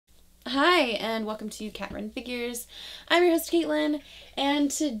Hi, and welcome to Cat Run Figures. I'm your host, Caitlin, and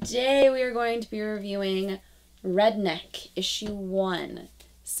today we are going to be reviewing Redneck, issue 1.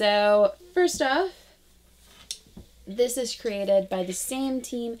 So, first off, this is created by the same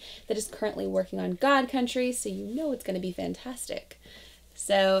team that is currently working on God Country, so you know it's going to be fantastic.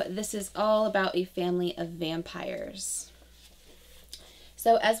 So, this is all about a family of vampires.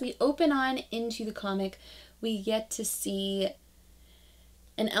 So, as we open on into the comic, we get to see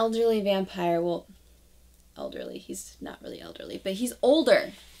an elderly vampire. Well, elderly, he's not really elderly, but he's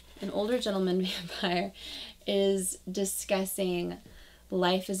older. An older gentleman vampire is discussing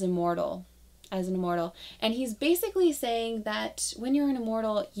life as an immortal. And he's basically saying that when you're an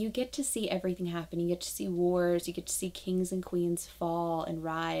immortal, you get to see everything happen. You get to see wars, you get to see kings and queens fall and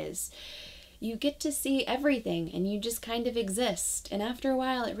rise. You get to see everything, and you just kind of exist. And after a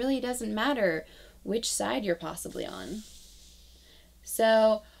while, it really doesn't matter which side you're possibly on.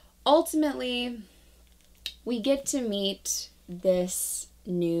 So, ultimately, we get to meet this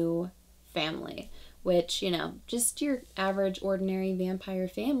new family, which, you know, just your average, ordinary vampire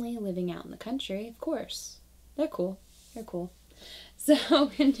family living out in the country, of course. They're cool. They're cool. So,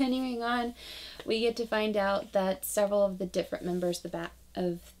 continuing on, we get to find out that several of the different members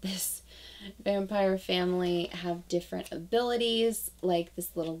of this vampire family have different abilities. Like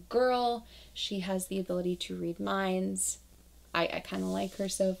this little girl, she has the ability to read minds. I kind of like her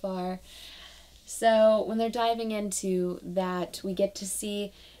so far. So when they're diving into that, we get to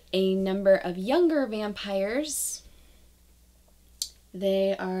see a number of younger vampires.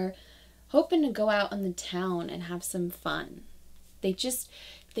 They are hoping to go out in the town and have some fun. They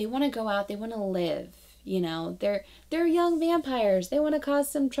want to go out, they want to live, you know. They're young vampires. They want to cause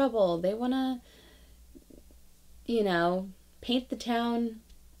some trouble. They want to, you know, paint the town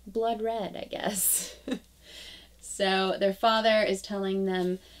blood red, I guess. So their father is telling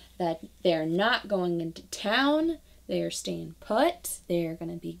them that they're not going into town, they are staying put, they're going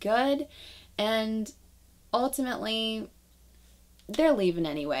to be good, and ultimately they're leaving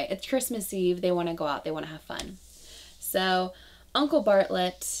anyway. It's Christmas Eve, they want to go out, they want to have fun. So Uncle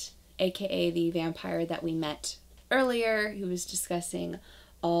Bartlett, aka the vampire that we met earlier, who was discussing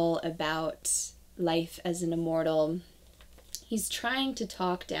all about life as an immortal, he's trying to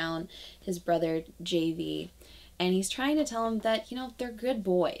talk down his brother JV. And he's trying to tell them that, you know, they're good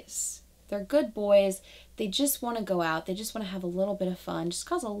boys. They're good boys. They just want to go out. They just want to have a little bit of fun, just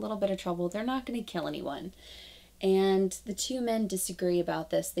cause a little bit of trouble. They're not going to kill anyone. And the two men disagree about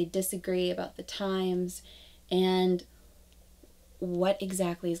this. They disagree about the times and what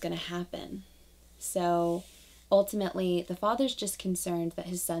exactly is going to happen. So ultimately, the father's just concerned that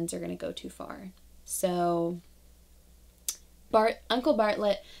his sons are going to go too far. So Uncle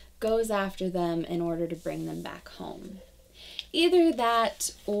Bartlett goes after them in order to bring them back home. Either that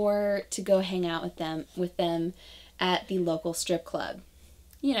or to go hang out with them at the local strip club.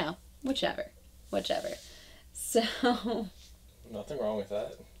 You know, whichever. So nothing wrong with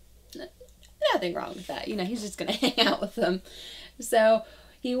that. Nothing wrong with that. You know, he's just gonna hang out with them. So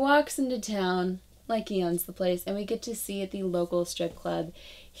he walks into town like he owns the place, and we get to see at the local strip club,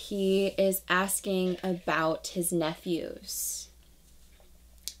 he is asking about his nephews.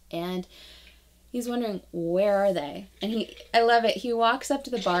 And he's wondering, where are they? And I love it. He walks up to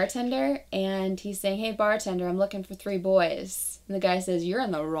the bartender and he's saying, "Hey bartender, I'm looking for 3 boys." And the guy says, "You're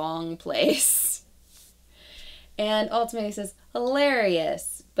in the wrong place." And ultimately he says,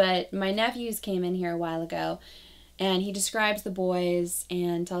 "Hilarious, but my nephews came in here a while ago." And he describes the boys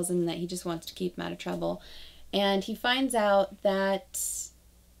and tells them that he just wants to keep them out of trouble. And he finds out that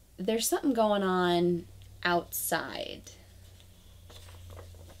there's something going on outside.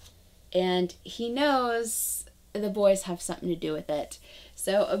 And he knows the boys have something to do with it.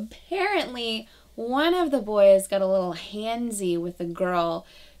 So apparently one of the boys got a little handsy with a girl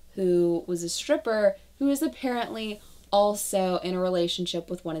who was a stripper who is apparently also in a relationship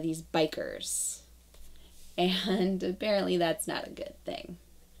with one of these bikers. And apparently that's not a good thing.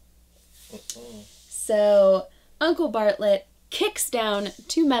 So Uncle Bartlett kicks down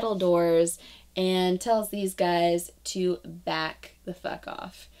 2 metal doors and tells these guys to back the fuck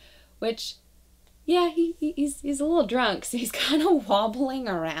off. Which, yeah, he's a little drunk, so he's kind of wobbling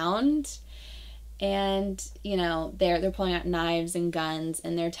around. And, you know, they're pulling out knives and guns,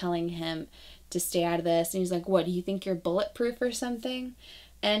 and they're telling him to stay out of this. And he's like, "What, do you think you're bulletproof or something?"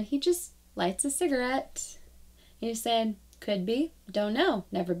 And he just lights a cigarette. And he said, "Could be, don't know,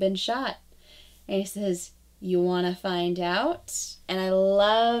 never been shot." And he says, "You want to find out?" And I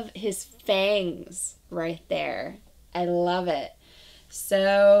love his fangs right there. I love it.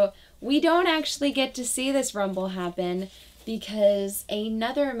 So we don't actually get to see this rumble happen because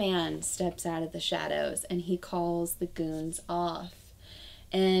another man steps out of the shadows and he calls the goons off.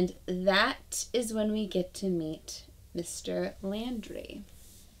 And that is when we get to meet Mr. Landry.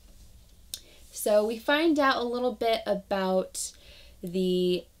 So we find out a little bit about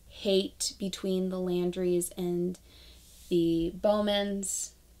the hate between the Landrys and the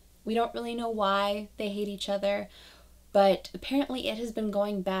Bowmans. We don't really know why they hate each other, but apparently it has been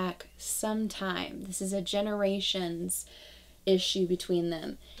going back some time. This is a generations issue between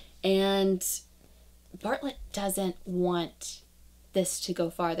them. And Bartlett doesn't want this to go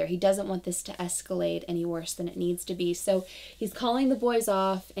farther. He doesn't want this to escalate any worse than it needs to be. So he's calling the boys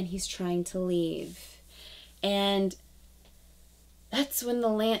off and he's trying to leave. And that's when the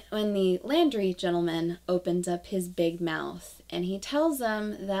Landry gentleman opens up his big mouth and he tells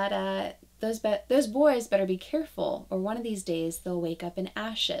them that those boys better be careful, or one of these days they'll wake up in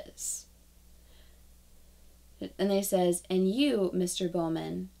ashes. And they says, and you, Mr.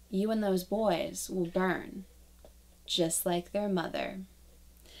 Bowman, you and those boys will burn, just like their mother.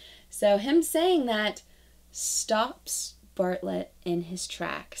 So him saying that stops Bartlett in his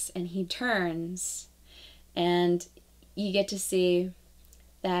tracks, and he turns, and you get to see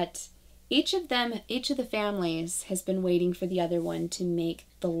that each of the families has been waiting for the other one to make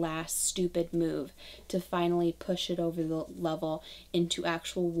the last stupid move to finally push it over the level into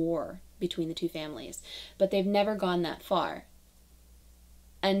actual war between the two families. But they've never gone that far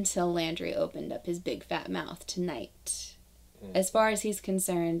until Landry opened up his big fat mouth tonight. As far as he's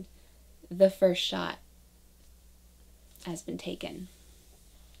concerned, the first shot has been taken.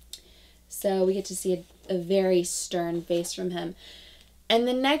 So we get to see a very stern face from him. And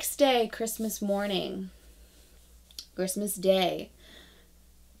the next day, Christmas Day,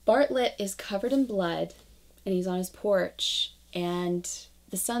 Bartlett is covered in blood and he's on his porch and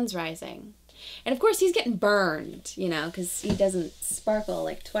the sun's rising. And of course he's getting burned, because he doesn't sparkle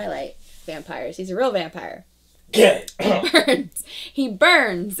like Twilight vampires. He's a real vampire. He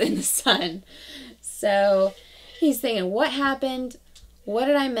burns in the sun. So he's thinking, what happened? What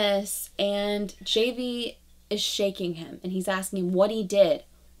did I miss? And JV is shaking him and he's asking him what he did.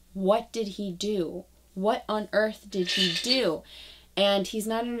 What did he do? What on earth did he do? And he's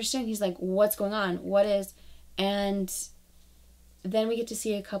not understanding. He's like, what's going on? What is? And then we get to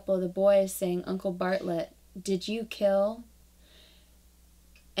see a couple of the boys saying, Uncle Bartlett, did you kill?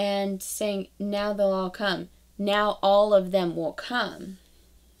 And saying, now they'll all come. Now all of them will come.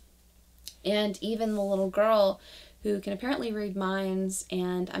 And even the little girl who can apparently read minds,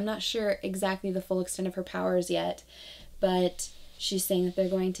 and I'm not sure exactly the full extent of her powers yet, but she's saying that they're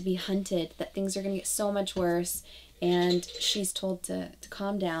going to be hunted, that things are going to get so much worse, and she's told to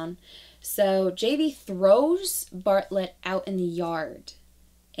calm down. So JV throws Bartlett out in the yard,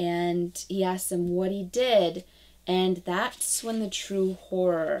 and he asks him what he did, and that's when the true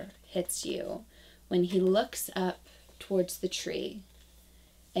horror hits you, when he looks up towards the tree,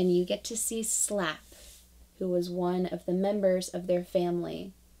 and you get to see Slap, who was one of the members of their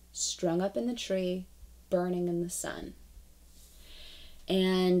family, strung up in the tree, burning in the sun.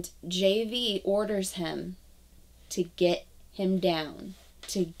 And JV orders him to get him down,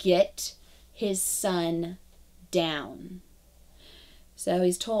 to get his son down. So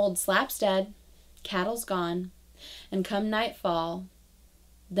he's told, Slap's dead, cattle's gone, and come nightfall,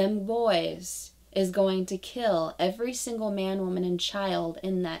 them boys is going to kill every single man, woman, and child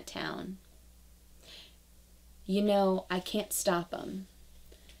in that town. I can't stop him.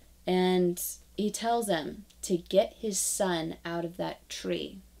 And he tells him to get his son out of that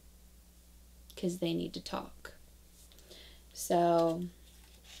tree because they need to talk. So,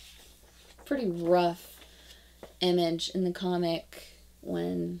 pretty rough image in the comic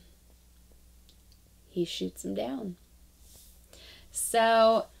when he shoots him down.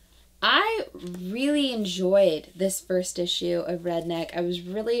 So, I really enjoyed this first issue of Redneck. I was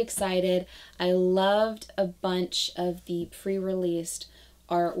really excited. I loved a bunch of the pre-released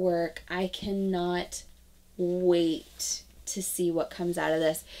artwork. I cannot wait to see what comes out of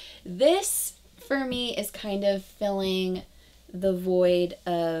this. This, for me, is kind of filling the void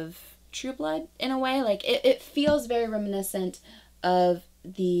of True Blood in a way. Like, it feels very reminiscent of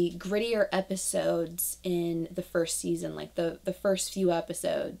the grittier episodes in the first season, like the first few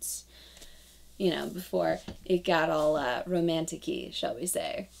episodes, before it got all romantic-y, shall we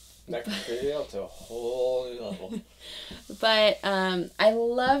say. That could be up to a whole new level. But I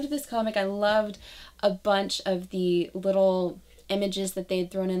loved this comic. I loved a bunch of the little images that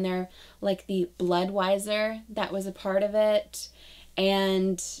they'd thrown in there, like the Bloodweiser that was a part of it,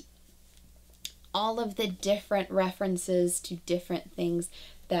 and all of the different references to different things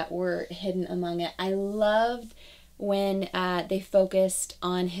that were hidden among it. I loved when they focused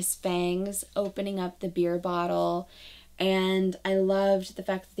on his fangs opening up the beer bottle. And I loved the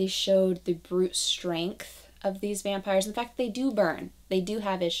fact that they showed the brute strength of these vampires. And the fact that they do burn. They do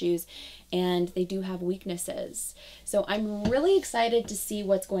have issues and they do have weaknesses. So I'm really excited to see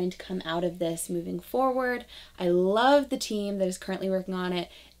what's going to come out of this moving forward. I love the team that is currently working on it.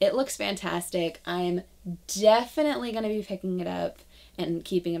 It looks fantastic. I'm definitely going to be picking it up and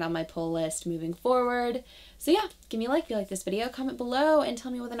keeping it on my pull list moving forward. So yeah, give me a like if you like this video, comment below and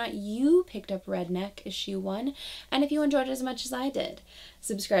tell me whether or not you picked up Redneck issue 1 and if you enjoyed it as much as I did.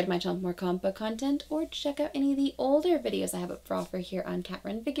 Subscribe to my channel for more comic book content or check out any of the older videos I have up for offer here on Cat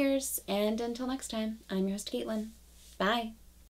Run Figures. And until next time, I'm your host Caitlin. Bye!